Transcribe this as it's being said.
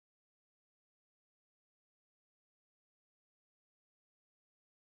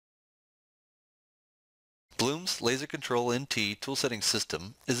Blum's Laser Control NT tool setting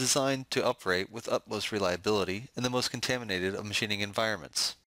system is designed to operate with utmost reliability in the most contaminated of machining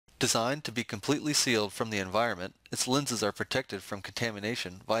environments. Designed to be completely sealed from the environment, its lenses are protected from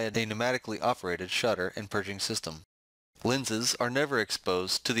contamination via a pneumatically operated shutter and purging system. Lenses are never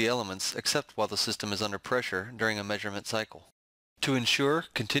exposed to the elements except while the system is under pressure during a measurement cycle. To ensure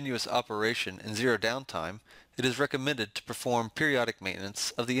continuous operation and zero downtime, it is recommended to perform periodic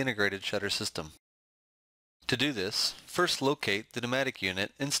maintenance of the integrated shutter system. To do this, first locate the pneumatic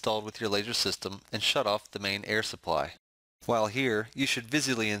unit installed with your laser system and shut off the main air supply. While here, you should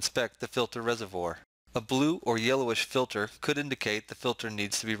visually inspect the filter reservoir. A blue or yellowish filter could indicate the filter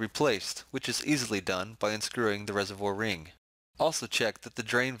needs to be replaced, which is easily done by unscrewing the reservoir ring. Also check that the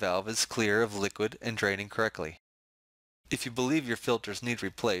drain valve is clear of liquid and draining correctly. If you believe your filters need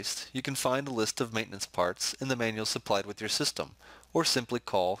replaced, you can find a list of maintenance parts in the manual supplied with your system, or simply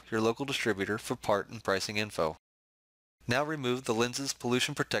call your local distributor for part and pricing info. Now remove the lens's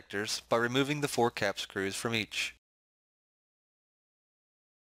pollution protectors by removing the 4 cap screws from each.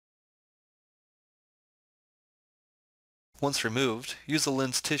 Once removed, use a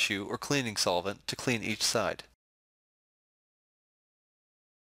lens tissue or cleaning solvent to clean each side.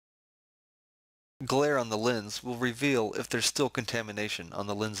 Glare on the lens will reveal if there's still contamination on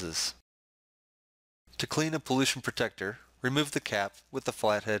the lenses. To clean a pollution protector, remove the cap with the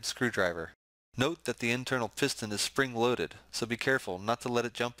flathead screwdriver. Note that the internal piston is spring-loaded, so be careful not to let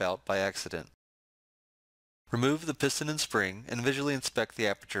it jump out by accident. Remove the piston and spring and visually inspect the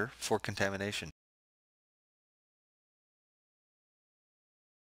aperture for contamination.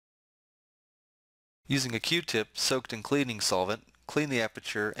 Using a Q-tip soaked in cleaning solvent, clean the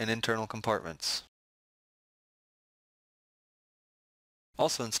aperture and internal compartments.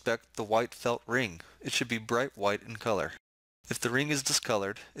 Also inspect the white felt ring. It should be bright white in color. If the ring is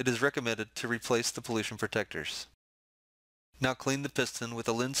discolored, it is recommended to replace the pollution protectors. Now clean the piston with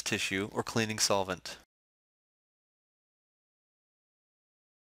a lens tissue or cleaning solvent.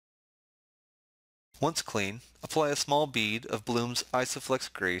 Once clean, apply a small bead of Blum's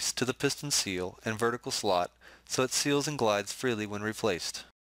Isoflex grease to the piston seal and vertical slot so it seals and glides freely when replaced.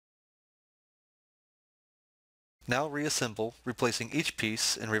 Now reassemble, replacing each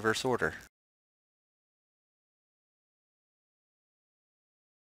piece in reverse order.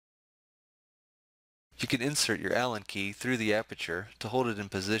 You can insert your Allen key through the aperture to hold it in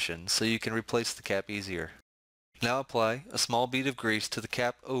position so you can replace the cap easier. Now apply a small bead of grease to the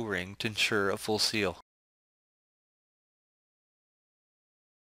cap O-ring to ensure a full seal.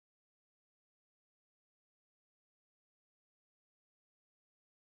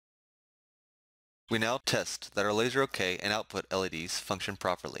 We now test that our laser OK and output LEDs function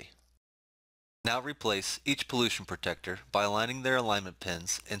properly. Now replace each pollution protector by aligning their alignment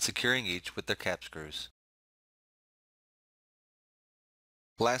pins and securing each with their cap screws.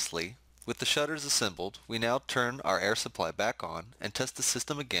 Lastly, with the shutters assembled, we now turn our air supply back on and test the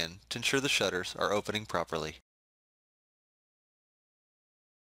system again to ensure the shutters are opening properly.